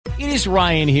is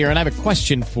Ryan here, and I have a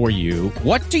question for you.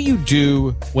 What do you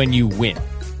do when you win?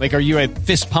 Like, are you a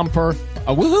fist pumper,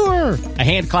 a woohooer, a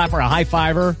hand clapper, a high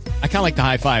fiver? I kind of like the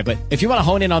high five, but if you want to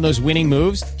hone in on those winning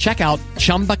moves, check out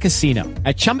Chumba Casino.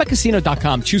 At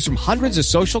ChumbaCasino.com, choose from hundreds of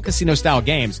social casino-style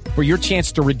games for your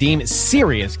chance to redeem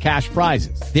serious cash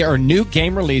prizes. There are new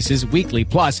game releases weekly,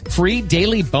 plus free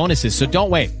daily bonuses. So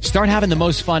don't wait. Start having the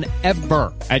most fun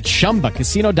ever at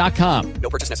ChumbaCasino.com.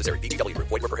 No purchase necessary. VGW Group.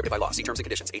 Void where prohibited by law. See terms and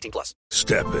conditions. 18+.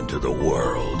 Step into the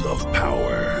world of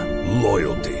power,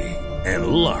 loyalty, and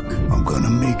luck. I'm gonna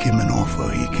make him an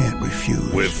offer he can't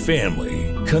refuse. With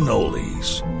family,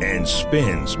 cannolis, and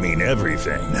spins mean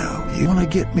everything. Now, you wanna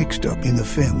get mixed up in the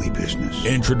family business.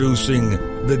 Introducing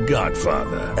The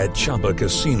Godfather at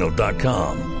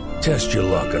ChumbaCasino.com. Test your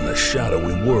luck in the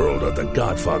shadowy world of The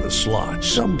Godfather slot.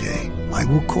 Someday, I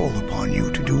will call upon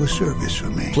you to do a service for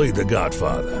me. Play The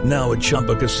Godfather now at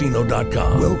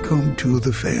ChumbaCasino.com. Welcome to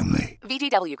the family.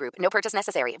 VGW Group. No purchase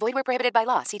necessary. Void where prohibited by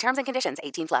law. See terms and conditions.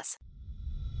 18+.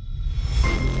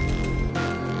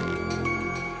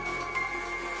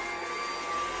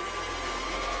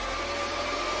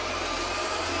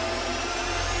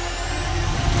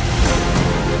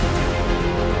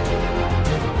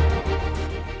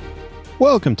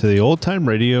 Welcome to the Old Time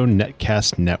Radio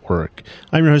Netcast Network.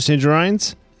 I'm your host, Andrew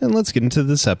Rhynes, and let's get into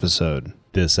this episode.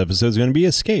 This episode is going to be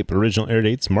Escape. Original air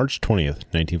dates March 20th,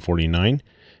 1949,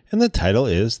 and the title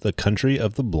is The Country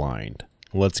of the Blind.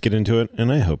 Let's get into it,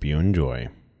 and I hope you enjoy.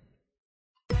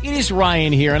 It is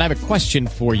Ryan here, and I have a question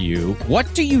for you.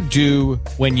 What do you do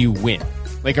when you win?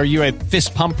 Like, are you a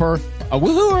fist pumper, a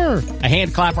woohooer, a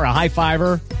hand clapper, a high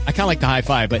fiver? I kind of like the high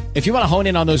five, but if you want to hone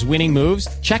in on those winning moves,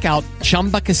 check out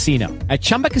Chumba Casino. At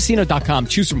ChumbaCasino.com,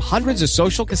 choose from hundreds of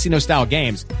social casino-style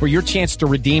games for your chance to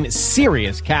redeem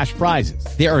serious cash prizes.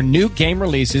 There are new game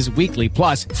releases weekly,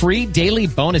 plus free daily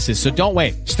bonuses. So don't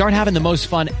wait. Start having the most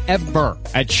fun ever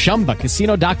at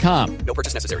ChumbaCasino.com. No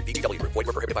purchase necessary. VGW Group. Void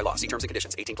where prohibited by law. See terms and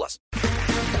conditions. 18+.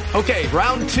 Okay,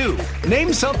 round two.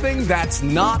 Name something that's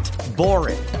not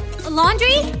boring. A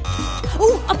laundry?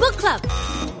 Ooh, a book club.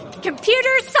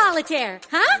 Computer solitaire,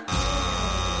 huh?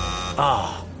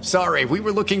 Ah, sorry, we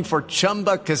were looking for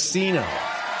Chumba Casino.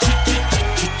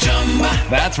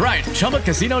 That's right,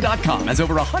 ChumbaCasino.com has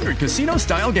over 100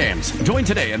 casino-style games. Join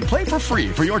today and play for free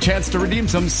for your chance to redeem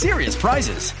some serious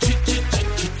prizes.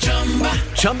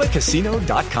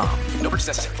 ChumbaCasino.com. No purchase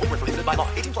necessary. Void where prohibited by law.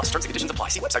 18+. Terms and conditions apply.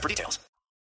 See website for details.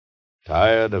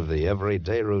 Tired of the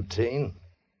everyday routine?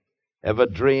 Ever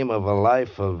dream of a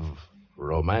life of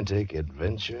romantic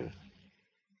adventure?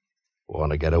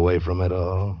 Want to get away from it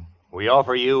all? We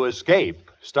offer you Escape,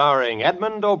 starring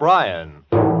Edmund O'Brien.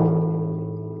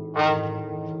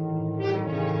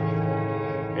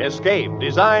 Escape,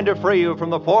 designed to free you from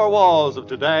the four walls of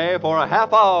today for a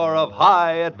half hour of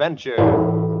high adventure.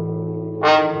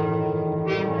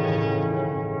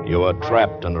 You are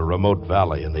trapped in a remote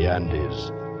valley in the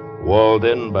Andes, walled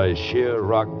in by sheer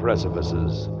rock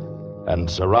precipices, and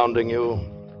surrounding you,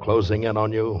 closing in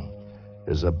on you,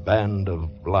 is a band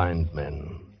of blind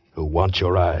men who want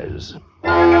your eyes.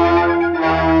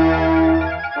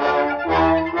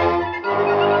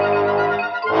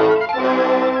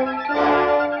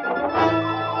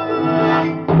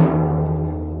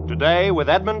 Today, with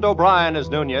Edmund O'Brien as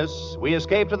Nunez, we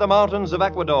escape to the mountains of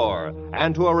Ecuador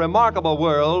and to a remarkable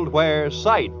world where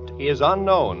sight is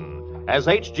unknown, as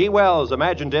H.G. Wells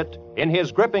imagined it in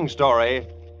his gripping story,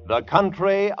 The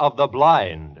Country of the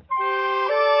Blind.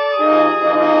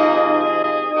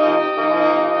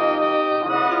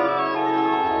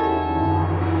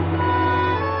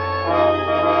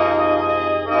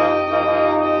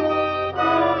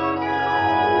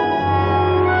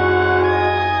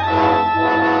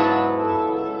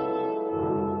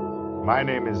 My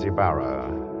name is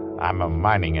Ibarra. I'm a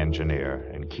mining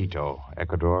engineer in Quito,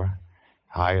 Ecuador,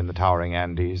 high in the towering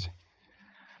Andes.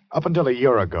 Up until a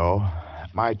year ago,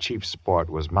 my chief sport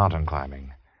was mountain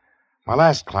climbing. My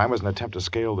last climb was an attempt to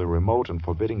scale the remote and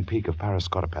forbidding peak of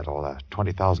Parascotopetl, a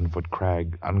 20,000-foot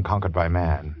crag unconquered by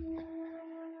man.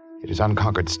 It is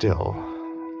unconquered still.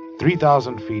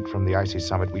 3,000 feet from the icy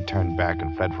summit, we turned back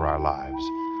and fled for our lives.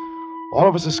 All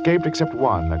of us escaped except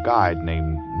one, a guide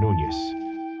named Nunez,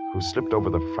 who slipped over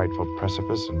the frightful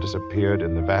precipice and disappeared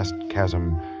in the vast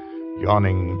chasm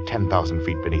yawning 10,000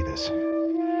 feet beneath us.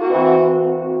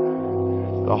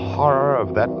 The horror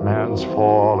of that man's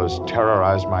fall has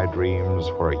terrorized my dreams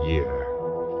for a year.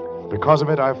 Because of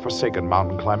it, I've forsaken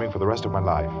mountain climbing for the rest of my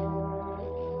life.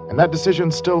 And that decision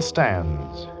still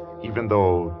stands, even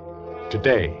though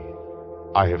today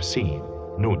I have seen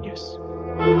Nunez.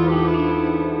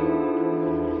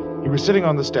 He was sitting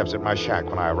on the steps at my shack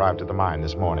when I arrived at the mine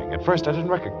this morning. At first, I didn't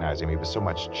recognize him. He was so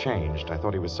much changed. I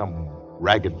thought he was some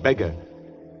ragged beggar.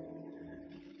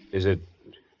 Is it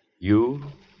you,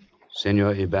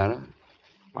 Senor Ibarra?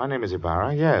 My name is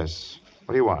Ibarra, yes.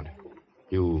 What do you want?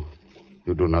 You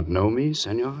do not know me,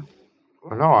 senor?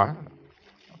 Well, no,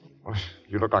 well,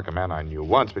 you look like a man I knew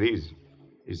once, but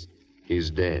He's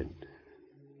dead.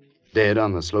 Dead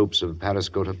on the slopes of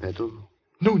Parascotopetl?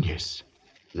 Nunez.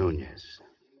 Nunez.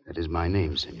 That is my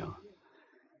name, senor.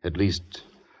 At least,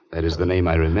 that is the name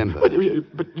I remember. But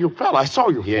you fell. I saw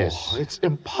you fall. Yes. It's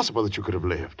impossible that you could have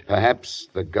lived. Perhaps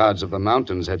the gods of the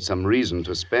mountains had some reason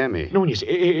to spare me. Nunez,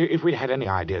 if we'd had any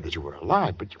idea that you were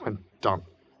alive, but you went down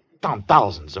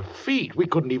thousands of feet. We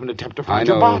couldn't even attempt to find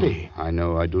your body. I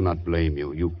know. I do not blame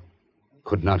you. You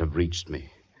could not have reached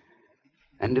me.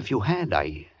 And if you had,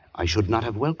 I should not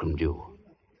have welcomed you.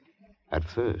 At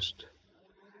first.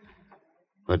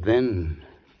 But then,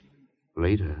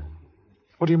 later...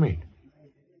 What do you mean?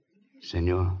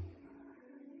 Senor,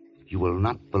 you will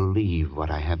not believe what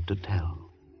I have to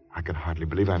tell. I can hardly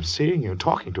believe I'm seeing you,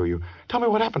 talking to you. Tell me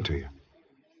what happened to you.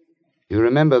 You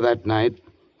remember that night?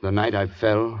 The night I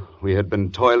fell? We had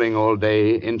been toiling all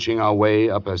day, inching our way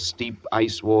up a steep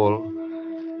ice wall.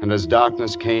 And as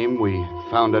darkness came, we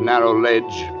found a narrow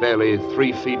ledge, barely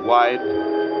 3 feet wide.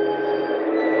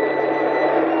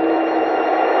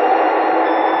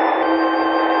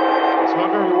 It's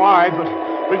not very wide, but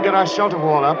we can get our shelter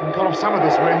wall up and cut off some of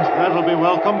this wind. That'll be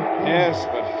welcome. Yes,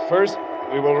 but first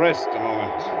we will rest a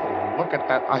moment. Look at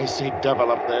that icy devil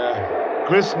up there,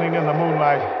 glistening in the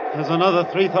moonlight. There's another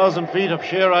 3,000 feet of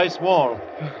sheer ice wall.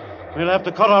 We'll have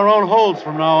to cut our own holes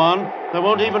from now on. There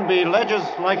won't even be ledges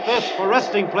like this for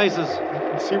resting places. I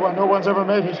can see why no one's ever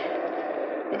made it.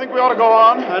 You think we ought to go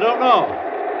on? I don't know.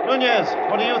 Nunez,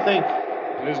 what do you think?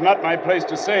 It is not my place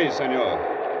to say, senor.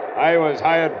 I was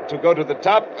hired to go to the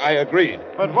top. I agreed.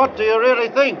 But what do you really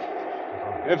think?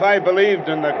 If I believed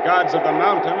in the gods of the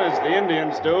mountain as the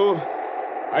Indians do,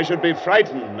 I should be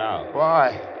frightened now.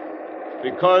 Why?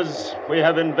 Because we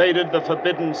have invaded the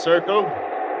Forbidden Circle.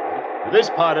 This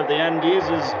part of the Andes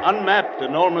is unmapped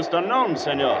and almost unknown,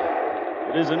 senor.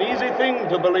 It is an easy thing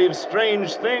to believe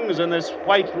strange things in this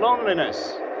white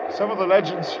loneliness. Some of the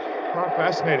legends are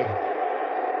fascinating.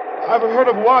 I've heard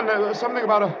of one, something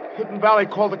about a hidden valley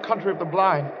called the Country of the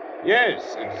Blind.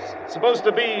 Yes, it's supposed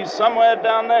to be somewhere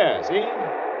down there, see?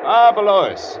 Far below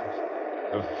us.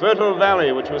 A fertile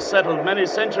valley which was settled many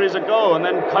centuries ago and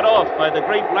then cut off by the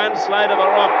great landslide of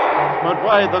Arauca. But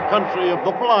why the Country of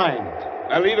the Blind?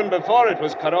 Well, even before it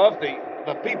was cut off,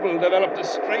 the people developed a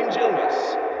strange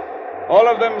illness. All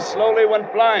of them slowly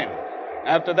went blind.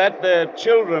 After that, their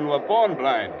children were born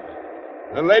blind.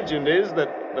 The legend is that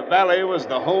the valley was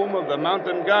the home of the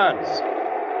mountain gods.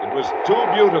 It was too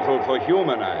beautiful for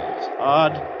human eyes.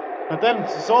 Odd. But then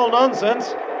it's all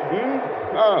nonsense.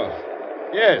 Oh,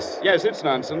 yes, it's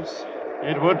nonsense.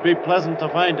 It would be pleasant to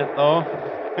find it, though.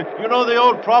 You know the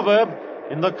old proverb,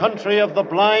 in the country of the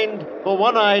blind, the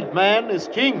one-eyed man is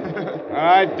king.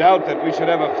 I doubt that we should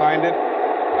ever find it.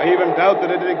 I even doubt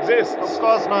that it exists. Of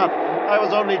course not. I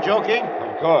was only joking.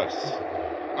 Of course.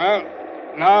 Well,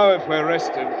 now if we're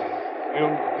rested,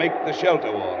 we'll make the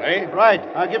shelter wall, eh? Right.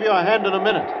 I'll give you a hand in a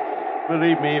minute.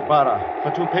 Believe me, Ibarra,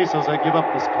 for 2 pesos I give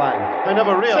up this climb. I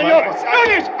never realized...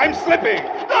 Senores, I'm slipping!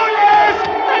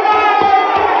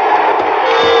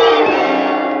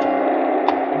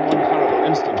 In one horrible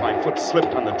instant, my foot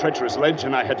slipped on the treacherous ledge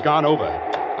and I had gone over.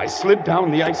 I slid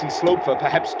down the icy slope for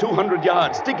perhaps 200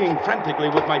 yards, digging frantically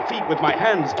with my feet, with my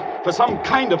hands, for some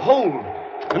kind of hold.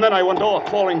 And then I went off,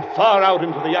 falling far out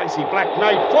into the icy black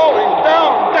night, falling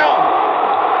down.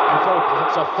 I fell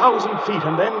perhaps 1,000 feet,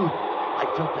 and then I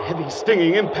felt the heavy,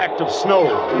 stinging impact of snow.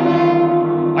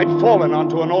 I'd fallen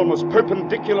onto an almost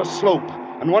perpendicular slope,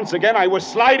 and once again I was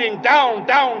sliding down,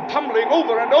 tumbling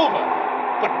over and over.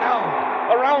 But now,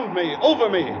 around me, over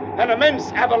me, an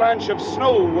immense avalanche of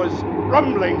snow was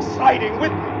rumbling, sliding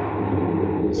with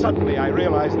me. Suddenly I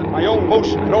realized that my own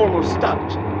motion had almost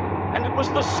stopped, and it was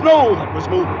the snow that was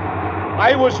moving.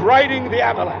 I was riding the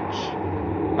avalanche.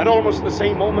 At almost the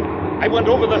same moment, I went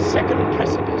over the second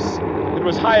precipice. It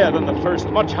was higher than the first,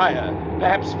 much higher,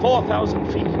 perhaps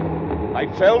 4,000 feet. I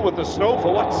fell with the snow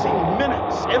for what seemed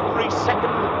minutes, every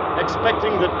second,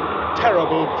 expecting the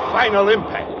terrible final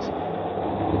impact.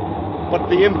 But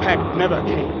the impact never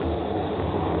came.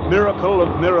 Miracle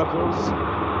of miracles,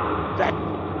 that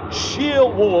sheer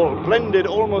wall blended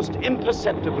almost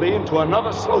imperceptibly into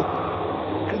another slope.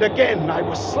 And again I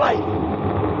was sliding.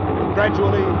 And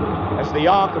gradually, as the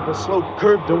arc of the slope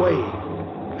curved away,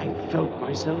 I felt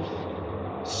myself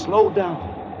slow down.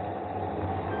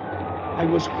 I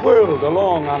was whirled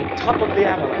along on top of the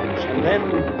avalanche, and then,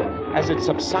 as it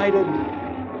subsided,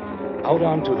 out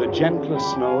onto the gentler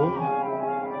snow,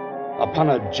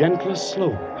 upon a gentler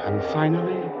slope, and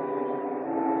finally,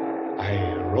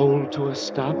 I rolled to a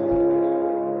stop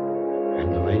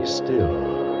and lay still.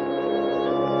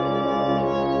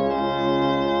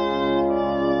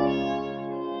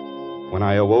 When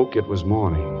I awoke, it was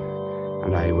morning,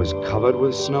 and I was covered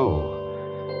with snow.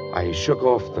 I shook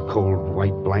off the cold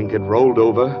white blanket, rolled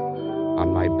over on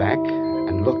my back,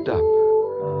 and looked up.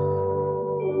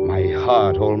 My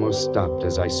heart almost stopped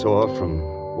as I saw from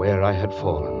where I had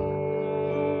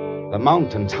fallen. The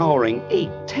mountain towering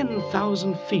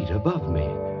 10,000 feet above me.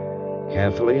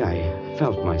 Carefully, I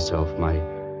felt myself. My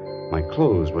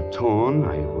clothes were torn.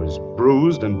 I was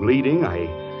bruised and bleeding. I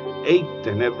ached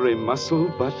in every muscle,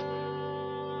 but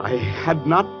I had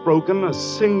not broken a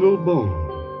single bone.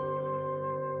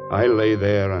 I lay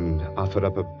there and offered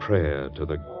up a prayer to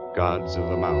the gods of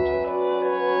the mountain.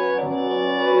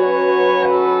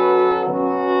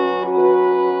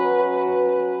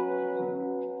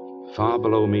 Far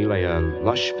below me lay a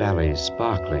lush valley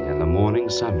sparkling in the morning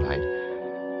sunlight.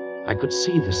 I could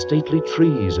see the stately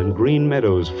trees and green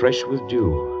meadows fresh with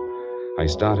dew. I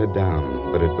started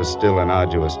down, but it was still an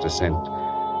arduous descent.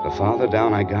 The farther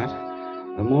down I got,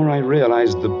 the more I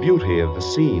realized the beauty of the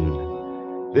scene.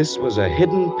 This was a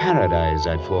hidden paradise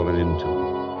I'd fallen into.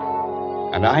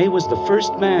 And I was the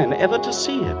first man ever to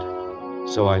see it.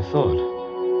 So I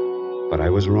thought. But I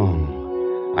was wrong.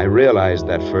 I realized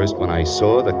that first when I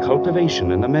saw the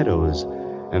cultivation in the meadows,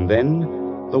 and then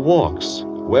the walks,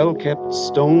 well-kept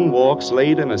stone walks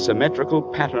laid in a symmetrical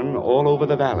pattern all over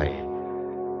the valley.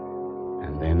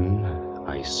 And then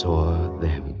I saw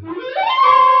them.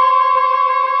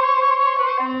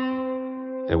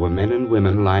 There were men and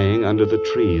women lying under the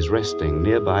trees, resting.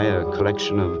 Nearby, a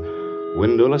collection of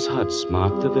windowless huts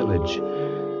marked the village,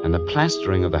 and the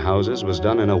plastering of the houses was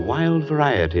done in a wild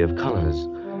variety of colors.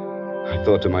 I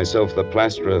thought to myself, the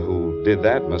plasterer who did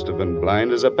that must have been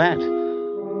blind as a bat.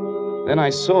 Then I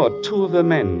saw two of the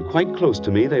men quite close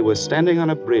to me. They were standing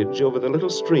on a bridge over the little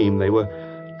stream. They were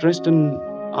dressed in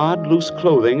odd, loose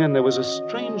clothing, and there was a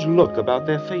strange look about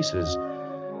their faces.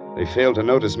 They failed to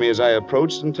notice me as I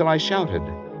approached until I shouted.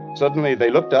 Suddenly, they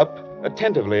looked up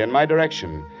attentively in my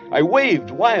direction. I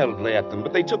waved wildly at them,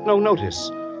 but they took no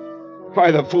notice. Why,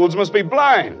 the fools must be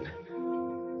blind.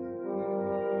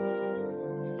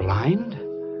 Blind?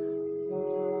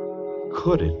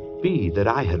 Could it be that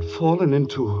I had fallen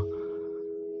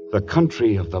into the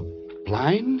country of the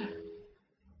blind?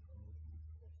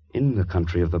 In the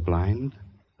country of the blind,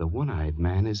 the one-eyed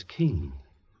man is king.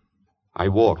 I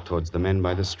walked towards the men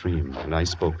by the stream, and I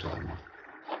spoke to them.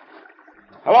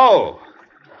 Hello!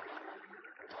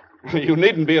 You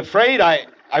needn't be afraid. I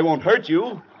won't hurt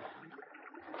you.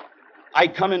 I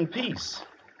come in peace.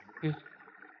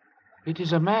 It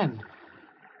is a man,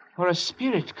 or a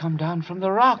spirit come down from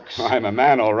the rocks. I'm a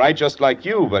man, all right, just like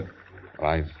you, but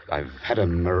I've had a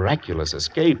miraculous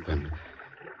escape, and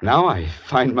now I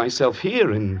find myself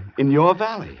here in your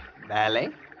valley. Valley?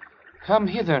 Come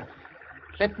hither.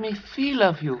 Let me feel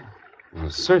of you. Well,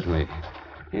 certainly.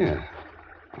 Here.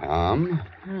 My arm.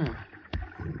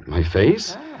 My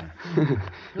face.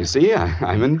 You see,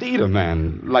 I'm indeed a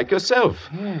man, like yourself.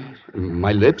 Yes.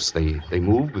 My lips, they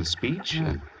move with speech.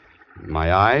 And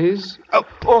my eyes.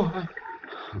 Oh!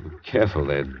 Careful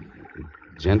there.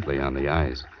 Gently on the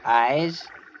eyes. Eyes?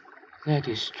 That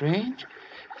is strange.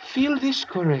 Feel this,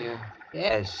 Correa.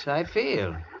 Yes, I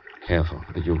feel. Careful.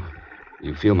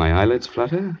 You feel my eyelids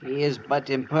flutter? He is but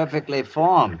imperfectly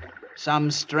formed. Some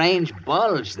strange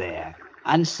bulge there.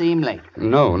 Unseemly.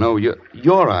 No,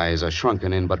 your eyes are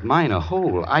shrunken in, but mine are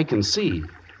whole. I can see.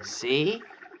 See?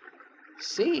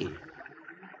 See?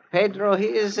 Pedro, he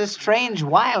is a strange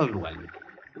wild one.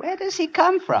 Where does he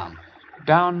come from?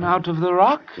 Down out of the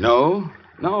rock? No,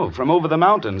 from over the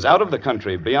mountains, out of the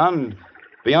country, beyond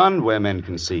where men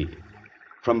can see.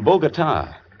 From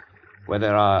Bogota, where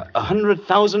there are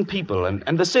 100,000 people,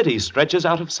 and the city stretches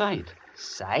out of sight.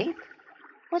 Sight?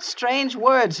 What strange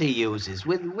words he uses,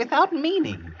 without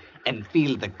meaning. And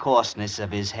feel the coarseness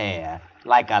of his hair,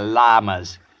 like a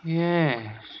llama's.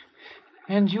 Yes.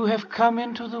 And you have come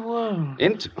into the world.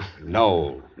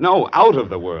 No, out of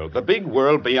the world. The big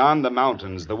world beyond the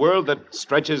mountains. The world that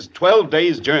stretches 12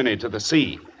 days' journey to the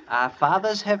sea. Our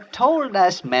fathers have told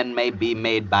us men may be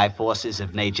made by forces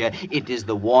of nature. It is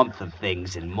the warmth of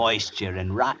things and moisture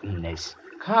and rottenness.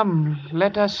 Come,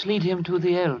 let us lead him to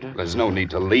the elder. There's no need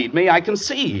to lead me. I can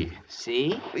see.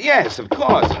 See? Yes, of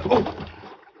course. Oh,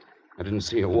 I didn't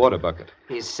see a water bucket.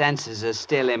 His senses are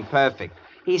still imperfect.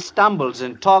 He stumbles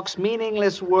and talks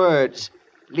meaningless words.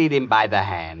 Lead him by the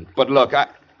hand. But look,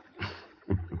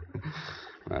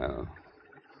 Well,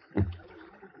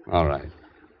 all right.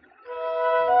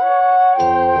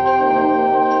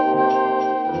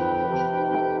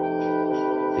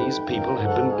 These people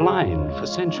had been blind for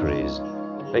centuries.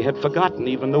 They had forgotten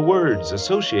even the words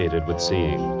associated with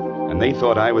seeing, and they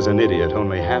thought I was an idiot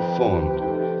only half formed,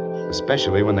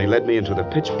 especially when they led me into the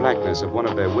pitch blackness of one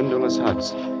of their windowless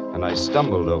huts, and I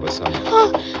stumbled over something.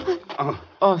 Oh,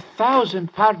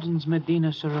 1,000 pardons, Medina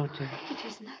Sarote. It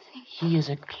is nothing. He is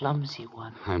a clumsy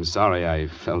one. I'm sorry I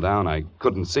fell down. I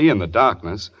couldn't see in the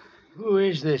darkness. Who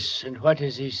is this, and what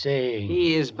is he saying?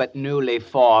 He is but newly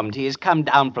formed. He has come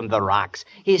down from the rocks.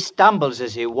 He stumbles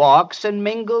as he walks and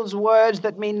mingles words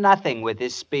that mean nothing with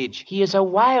his speech. He is a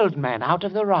wild man out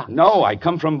of the rock. No, I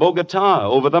come from Bogota,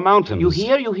 over the mountains. You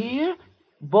hear?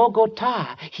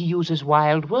 Bogota. He uses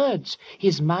wild words.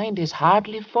 His mind is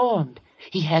hardly formed.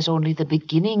 He has only the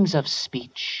beginnings of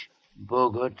speech.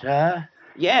 Bogota?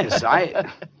 Yes, I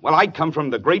come from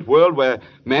the great world where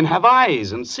men have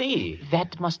eyes and see.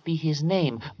 That must be his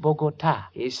name, Bogota.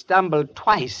 He stumbled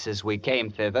twice as we came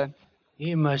thither.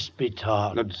 He must be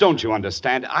taught. Now, don't you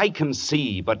understand? I can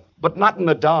see, but not in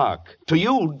the dark. To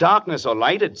you, darkness or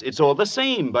light, it's all the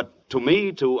same. But to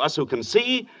me, to us who can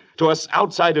see, to us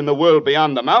outside in the world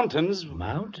beyond the mountains...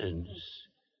 Mountains?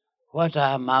 What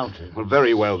are mountains? Well,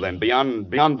 very well, then.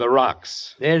 Beyond the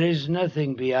rocks. There is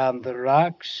nothing beyond the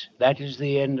rocks. That is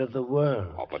the end of the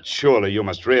world. Oh, but surely you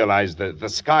must realize that the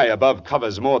sky above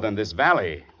covers more than this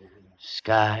valley.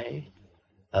 Sky?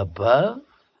 Above?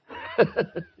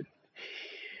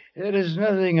 There is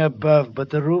nothing above but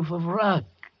the roof of rock.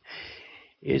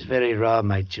 He is very raw,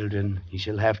 my children. He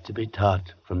shall have to be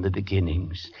taught from the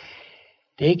beginnings.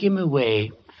 Take him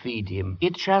away, feed him.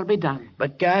 It shall be done.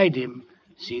 But guide him.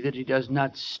 See that he does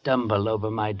not stumble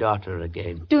over my daughter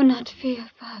again. Do not fear,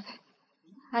 Father.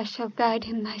 I shall guide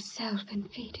him myself and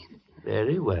feed him.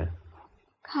 Very well.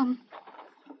 Come,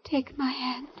 take my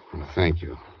hand. Well, thank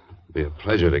you. It'll be a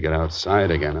pleasure to get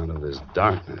outside again out of this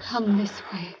darkness. Come this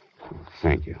way.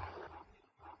 Thank you.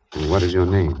 And what is your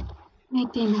name?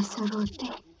 Medina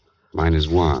Sarote. Mine is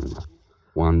Juan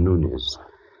Nunez.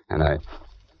 And I...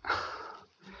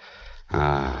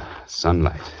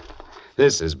 sunlight.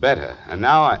 This is better. And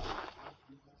now I...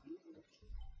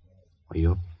 Well,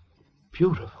 you're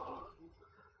beautiful.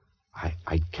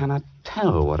 I cannot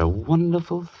tell what a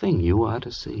wonderful thing you are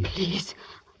to see. Please,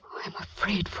 I'm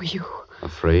afraid for you.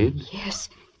 Afraid? Yes.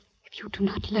 If you do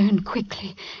not learn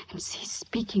quickly and cease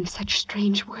speaking such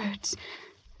strange words,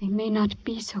 they may not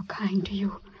be so kind to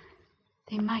you.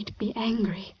 They might be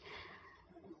angry.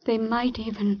 They might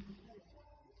even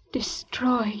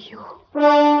destroy you.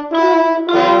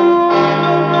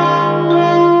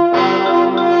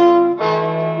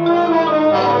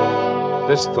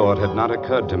 This thought had not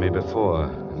occurred to me before,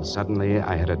 and suddenly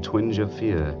I had a twinge of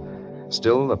fear.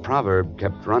 Still, the proverb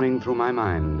kept running through my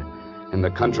mind. In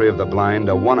the country of the blind,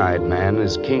 a one-eyed man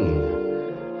is king.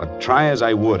 But try as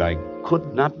I would, I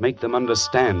could not make them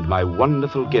understand my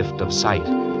wonderful gift of sight.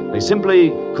 They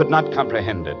simply could not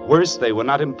comprehend it. Worse, they were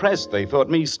not impressed. They thought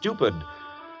me stupid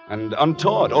and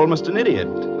untaught, almost an idiot.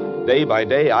 Day by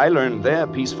day, I learned their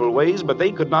peaceful ways, but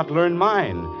they could not learn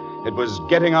mine. It was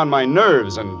getting on my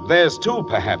nerves, and theirs too,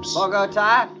 perhaps.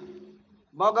 Bogota,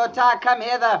 come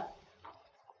hither.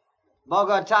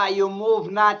 Bogota, you move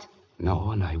not.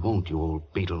 No, and I won't, you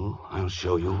old beetle. I'll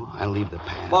show you. I'll leave the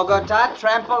path. Bogota,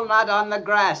 trample not on the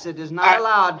grass. It is not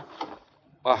allowed.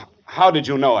 How did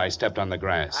you know I stepped on the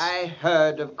grass? I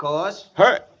heard, of course.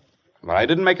 Heard? But I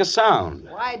didn't make a sound.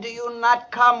 Why do you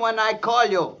not come when I call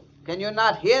you? Can you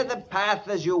not hear the path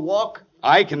as you walk?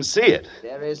 I can see it.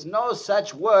 There is no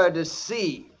such word as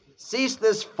see. Cease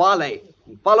this folly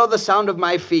and follow the sound of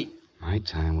my feet. My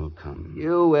time will come.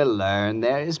 You will learn.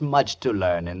 There is much to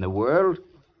learn in the world.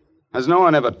 Has no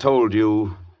one ever told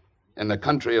you, in the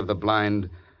country of the blind,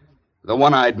 the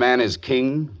one-eyed man is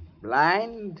king?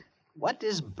 Blind? What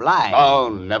is blind? Oh,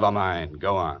 never mind.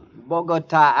 Go on.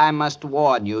 Bogota, I must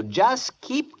warn you. Just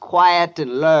keep quiet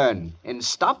and learn. And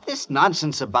stop this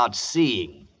nonsense about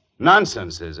seeing.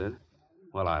 Nonsense, is it?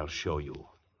 Well, I'll show you.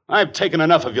 I've taken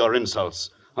enough of your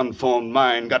insults. Unformed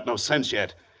mind, got no sense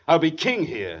yet. I'll be king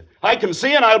here. I can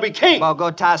see and I'll be king.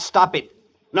 Bogota, stop it.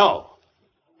 No,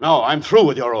 I'm through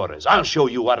with your orders. I'll show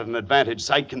you what an advantage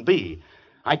sight can be.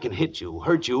 I can hit you,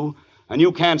 hurt you, and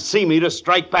you can't see me to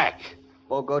strike back.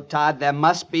 Bogota, there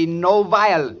must be no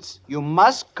violence. You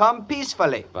must come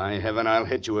peacefully. By heaven, I'll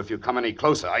hit you if you come any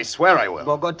closer. I swear I will.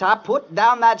 Bogota, put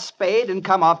down that spade and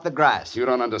come off the grass. You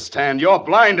don't understand. You're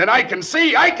blind, and I can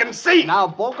see. I can see. Now,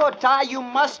 Bogota, you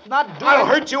must not do I'll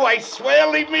hurt you, I swear.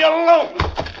 Leave me alone.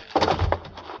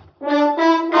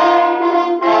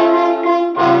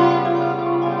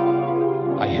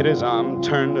 I hit his arm,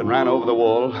 turned, and ran over the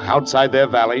wall, outside their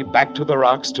valley, back to the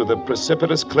rocks, to the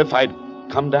precipitous cliff I'd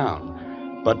come down.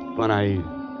 But when I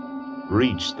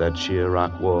reached that sheer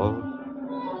rock wall,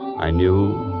 I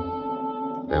knew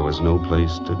there was no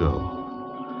place to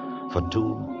go. For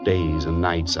 2 days and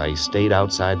nights, I stayed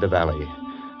outside the valley,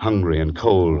 hungry and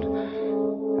cold.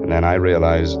 And then I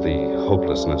realized the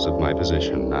hopelessness of my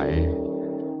position.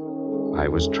 I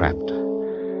was trapped.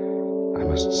 I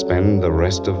must spend the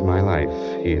rest of my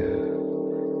life here.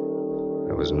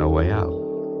 There was no way out.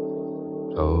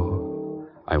 So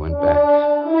I went back.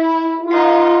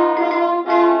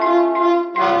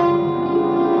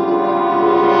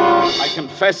 I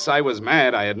confess I was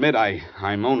mad. I admit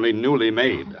I'm only newly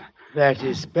made. That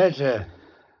is better.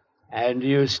 And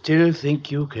you still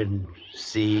think you can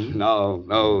see?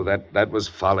 No, that was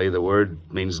folly. The word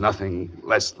means nothing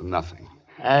less than nothing.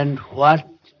 And what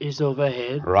is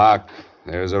overhead? Rock.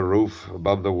 There's a roof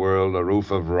above the world, a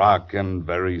roof of rock and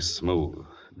very smooth.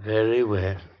 Very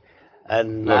well.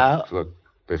 And now... Look,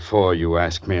 before you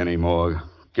ask me any more,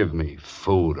 give me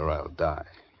food or I'll die.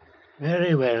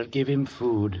 Very well, give him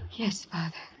food. Yes,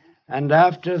 Father. And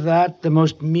after that, the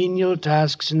most menial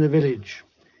tasks in the village.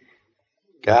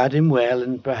 Guard him well,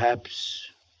 and perhaps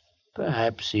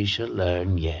he shall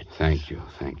learn yet. Thank you.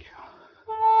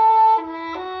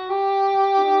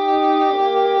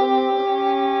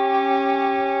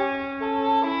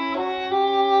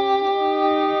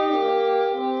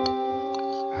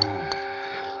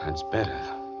 That's better.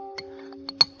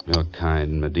 You're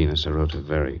kind, Medina Sarote,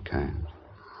 very kind.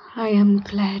 I am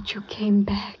glad you came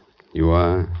back. You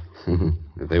are?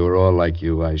 If they were all like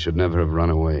you, I should never have run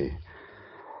away.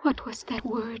 What was that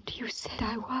word you said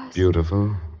I was?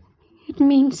 Beautiful. It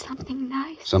means something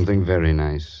nice. Something very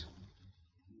nice.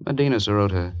 Medina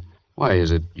Sarote, why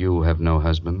is it you have no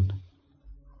husband?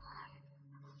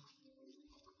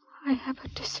 I have a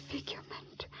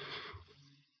disfigurement.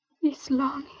 These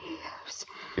long hairs.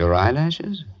 Your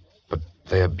eyelashes? But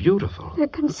they are beautiful. They're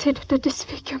considered a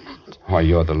disfigurement. Why,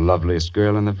 you're the loveliest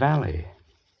girl in the valley.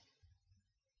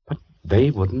 But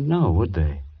they wouldn't know, would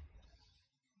they?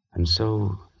 And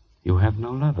so you have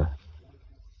no lover?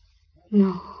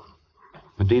 No.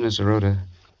 Medina Sarote,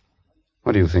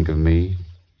 what do you think of me?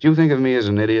 Do you think of me as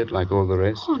an idiot like all the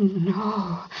rest? Oh,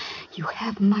 no. You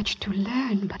have much to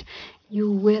learn, but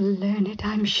you will learn it,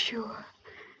 I'm sure.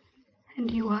 And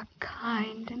you are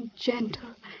kind and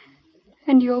gentle,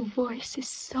 and your voice is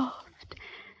soft.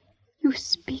 You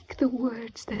speak the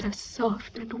words that are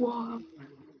soft and warm.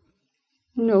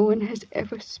 No one has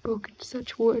ever spoken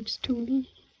such words to me.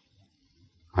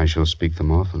 I shall speak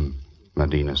them often,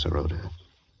 Medina Sarote.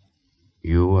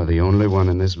 You are the only one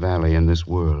in this valley, in this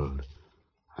world,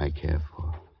 I care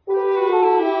for.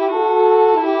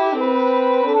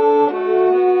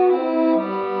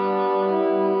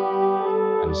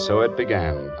 And so it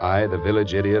began. I, the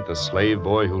village idiot, the slave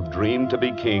boy who dreamed to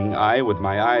be king, I, with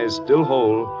my eyes still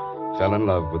whole, fell in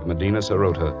love with Medina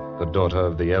Sarote, the daughter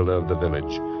of the elder of the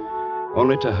village.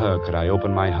 Only to her could I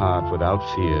open my heart without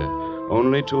fear.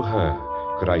 Only to her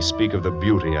could I speak of the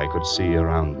beauty I could see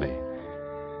around me.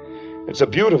 It's a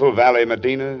beautiful valley,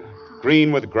 Medina,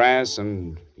 green with grass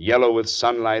and yellow with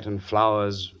sunlight and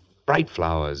flowers, bright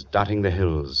flowers dotting the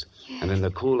hills. Yes. And in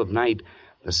the cool of night,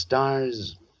 the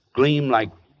stars gleam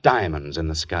like diamonds in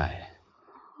the sky.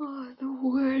 Oh, the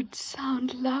words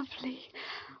sound lovely.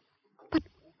 But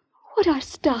what are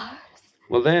stars?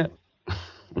 Well, they're...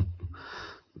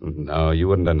 No, you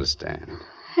wouldn't understand.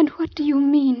 And what do you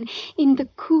mean, in the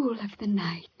cool of the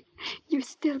night? You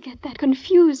still get that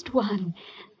confused one.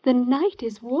 The night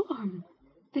is warm.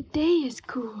 The day is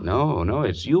cool. No,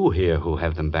 it's you here who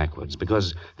have them backwards,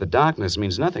 because the darkness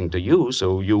means nothing to you,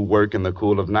 so you work in the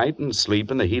cool of night and sleep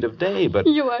in the heat of day, but...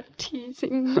 You are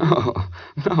teasing me. No,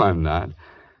 I'm not.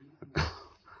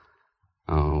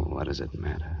 Oh, what does it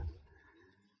matter?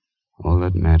 All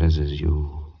that matters is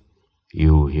you.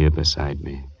 You here beside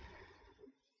me.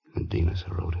 Medina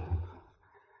Sarote.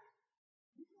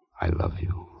 I love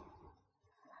you.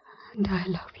 And I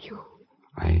love you.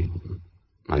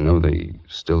 I know they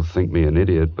still think me an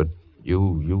idiot, but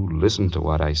you listen to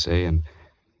what I say, and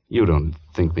you don't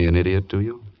think me an idiot, do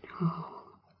you? Oh,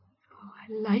 I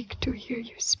like to hear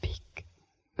you speak.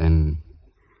 Then,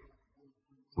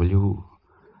 will you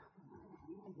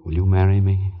marry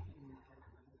me?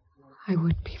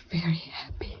 would be very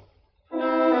happy.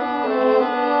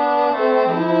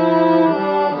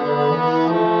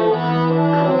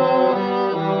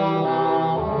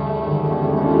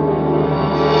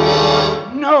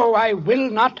 No, I will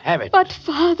not have it. But,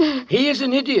 Father... He is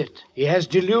an idiot. He has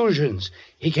delusions.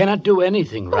 He cannot do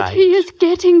anything But right. he is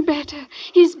getting better.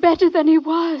 He's better than he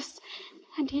was.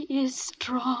 And he is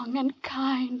strong and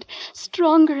kind,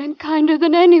 stronger and kinder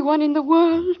than anyone in the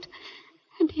world.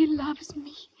 And he loves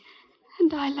me,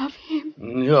 and I love him.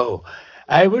 No,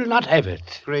 I will not have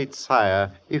it. Great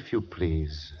sire, if you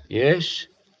please. Yes?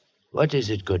 What is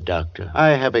it, good doctor? I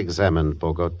have examined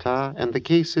Bogota, and the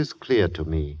case is clear to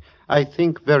me. I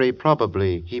think very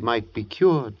probably he might be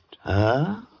cured.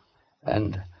 Ah?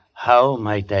 And how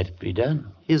might that be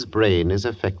done? His brain is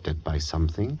affected by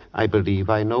something. I believe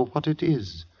I know what it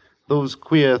is. Those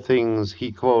queer things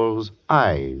he calls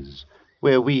eyes.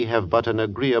 Where we have but an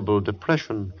agreeable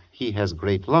depression, he has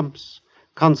great lumps.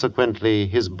 Consequently,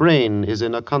 his brain is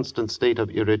in a constant state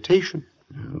of irritation.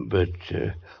 But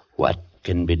what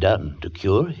can be done to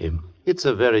cure him? It's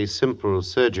a very simple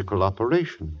surgical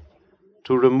operation.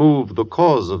 To remove the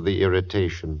cause of the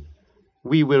irritation,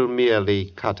 we will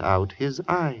merely cut out his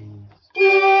eyes.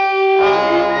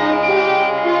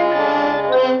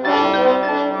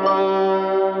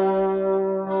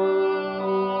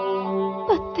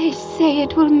 But they say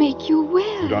it will make you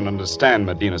well. You don't understand,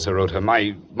 Medina Sarote.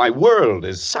 My world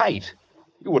is sight.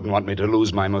 You wouldn't want me to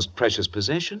lose my most precious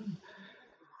possession.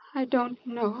 I don't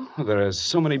know. There are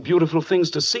so many beautiful things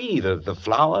to see. The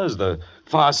flowers, the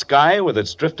far sky with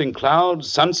its drifting clouds,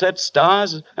 sunsets,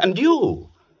 stars, and you.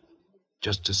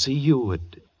 Just to see you,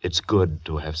 it's good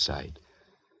to have sight.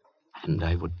 And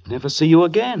I would never see you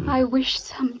again. I wish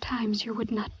sometimes you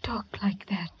would not talk like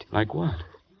that. Like what?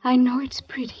 I know it's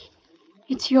pretty.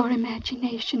 It's your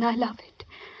imagination. I love it.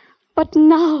 But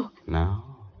now...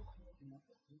 Now?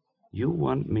 You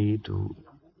want me to...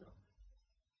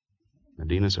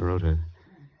 Medina Sarote,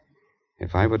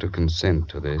 if I were to consent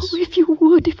to this... Oh, if you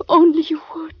would, if only you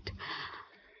would.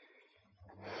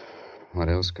 What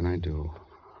else can I do?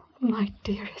 My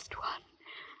dearest one.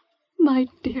 My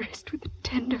dearest with a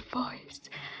tender voice.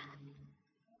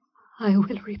 I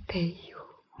will repay you.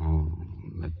 Oh,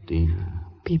 Medina.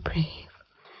 Be brave.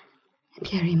 And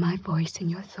carry my voice in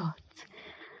your thoughts.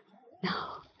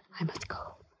 Now, I must go.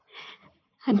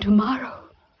 And tomorrow...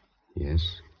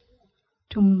 Yes?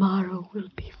 Tomorrow will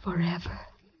be forever.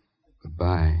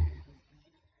 Goodbye.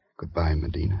 Goodbye,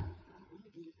 Medina.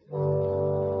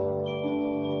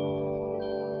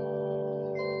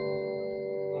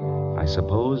 I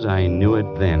suppose I knew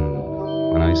it then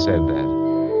when I said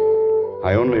that.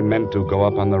 I only meant to go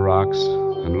up on the rocks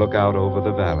and look out over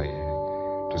the valley,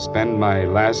 to spend my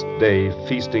last day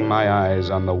feasting my eyes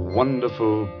on the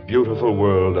wonderful, beautiful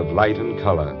world of light and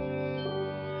color.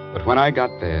 But when I got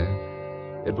there,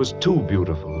 it was too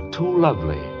beautiful, too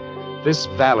lovely. This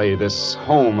valley, this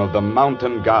home of the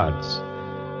mountain gods.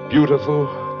 Beautiful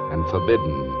and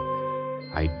forbidden.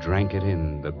 I drank it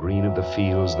in, the green of the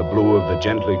fields, the blue of the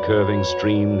gently curving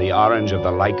stream, the orange of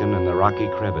the lichen and the rocky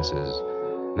crevices.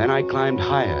 Then I climbed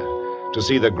higher to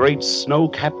see the great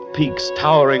snow-capped peaks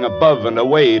towering above and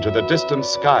away to the distant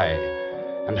sky.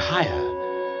 And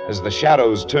higher, as the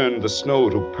shadows turned the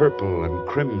snow to purple and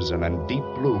crimson and deep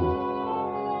blue.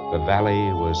 The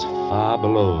valley was far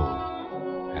below,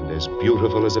 and as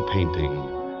beautiful as a painting.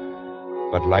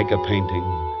 But like a painting,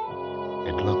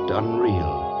 it looked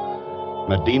unreal.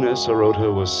 Medina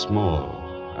Sarote was small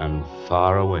and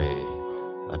far away,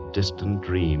 a distant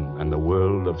dream, and the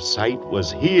world of sight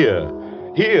was here,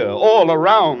 all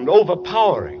around,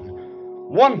 overpowering,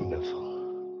 wonderful.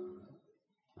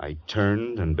 I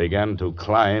turned and began to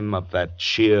climb up that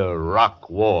sheer rock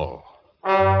wall.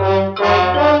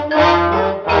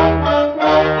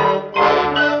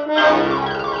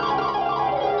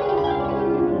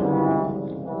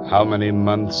 How many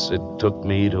months it took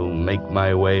me to make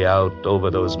my way out over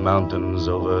those mountains,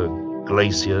 over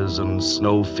glaciers and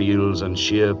snowfields and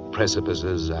sheer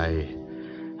precipices, I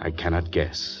cannot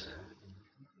guess.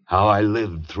 How I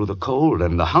lived through the cold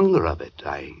and the hunger of it,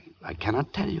 I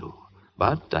cannot tell you.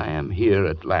 But I am here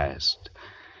at last,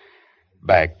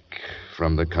 back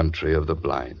from the country of the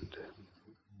blind.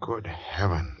 Good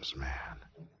heavens, man.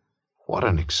 What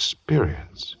an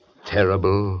experience.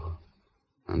 Terrible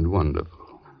and wonderful.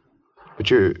 But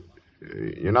you're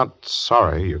not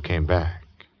sorry you came back.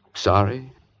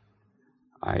 Sorry?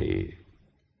 I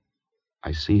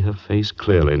see her face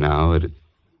clearly now.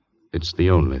 It's the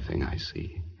only thing I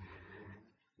see.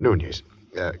 Nunez,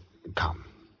 come.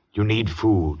 You need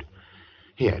food.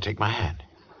 Here, take my hand.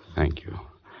 Thank you.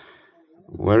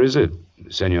 Where is it,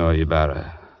 Senor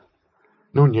Ibarra?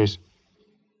 Nunez.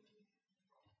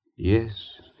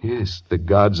 Yes, the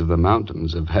gods of the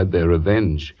mountains have had their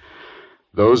revenge.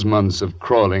 Those months of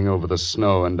crawling over the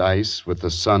snow and ice with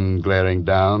the sun glaring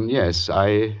down, yes,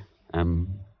 I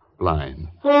am blind.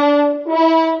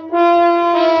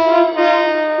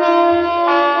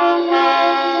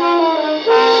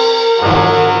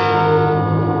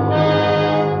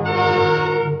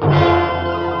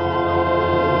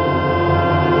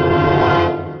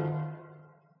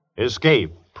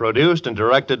 Escape, produced and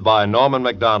directed by Norman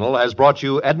Macdonnell, has brought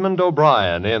you Edmund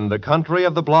O'Brien in The Country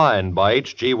of the Blind by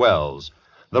H.G. Wells.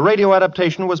 The radio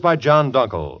adaptation was by John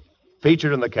Dunkel.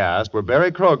 Featured in the cast were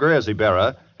Barry Kroger as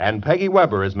Ibarra and Peggy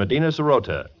Weber as Medina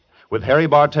Sirota, with Harry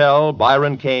Bartell,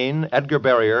 Byron Kane, Edgar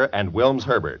Barrier, and Wilms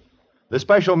Herbert. The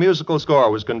special musical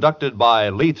score was conducted by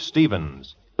Leith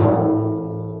Stevens.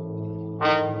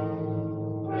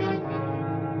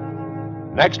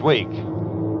 Next week.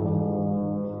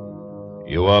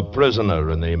 You are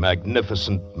prisoner in the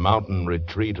magnificent mountain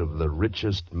retreat of the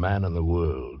richest man in the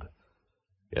world,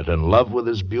 yet in love with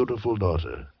his beautiful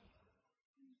daughter.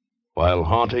 While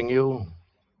haunting you,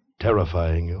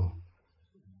 terrifying you,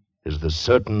 is the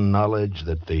certain knowledge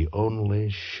that the only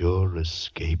sure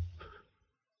escape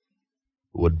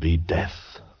would be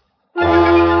death.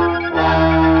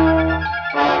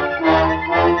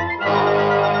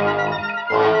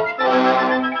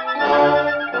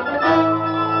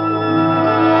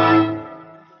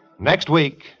 Next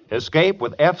week, Escape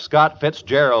with F. Scott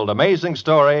Fitzgerald. Amazing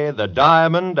story, The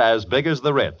Diamond as Big as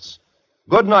the Ritz.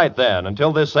 Good night, then,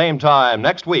 until this same time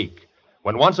next week,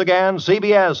 when once again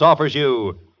CBS offers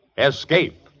you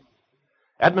Escape.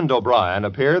 Edmund O'Brien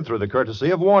appeared through the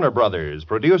courtesy of Warner Brothers,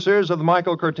 producers of the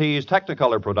Michael Curtiz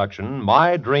Technicolor production,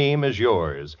 My Dream Is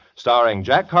Yours, starring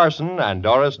Jack Carson and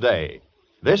Doris Day.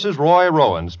 This is Roy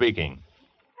Rowan speaking.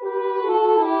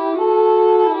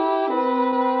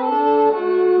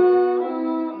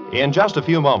 In just a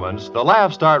few moments, the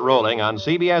laughs start rolling on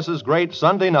CBS's great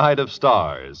Sunday Night of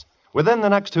Stars. Within the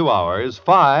next 2 hours,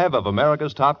 5 of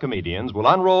America's top comedians will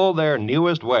unroll their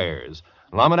newest wares.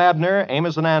 Lum and Abner,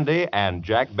 Amos and Andy, and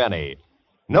Jack Benny.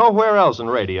 Nowhere else in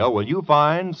radio will you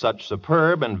find such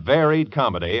superb and varied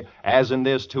comedy as in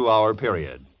this 2-hour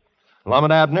period. Lum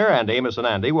and Abner and Amos and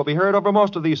Andy will be heard over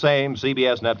most of these same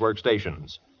CBS network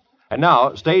stations. And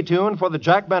now, stay tuned for the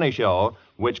Jack Benny Show,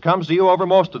 which comes to you over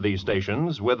most of these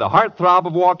stations with the heartthrob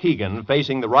of Waukegan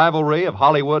facing the rivalry of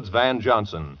Hollywood's Van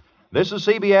Johnson. This is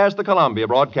CBS, the Columbia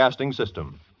Broadcasting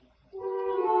System.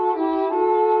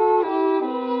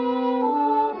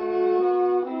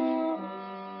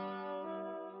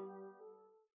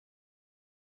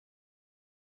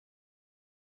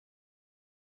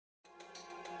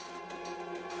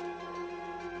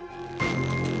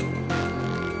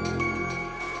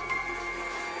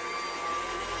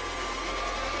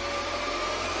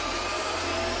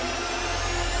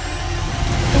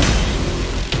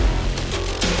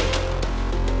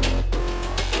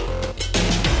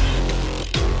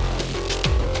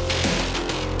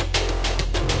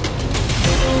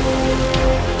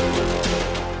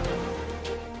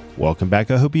 Welcome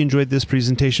back. I hope you enjoyed this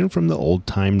presentation from the Old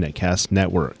Time Netcast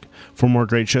Network. For more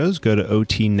great shows, go to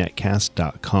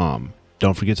otnetcast.com.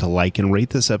 Don't forget to like and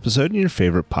rate this episode in your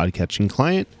favorite podcatching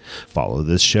client. Follow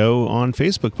this show on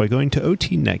Facebook by going to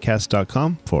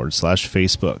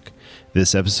otnetcast.com/Facebook.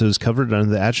 This episode is covered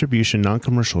under the Attribution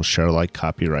Non-Commercial Share-alike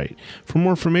copyright. For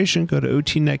more information, go to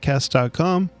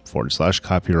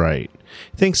otnetcast.com/copyright.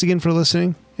 Thanks again for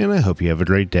listening, and I hope you have a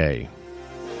great day.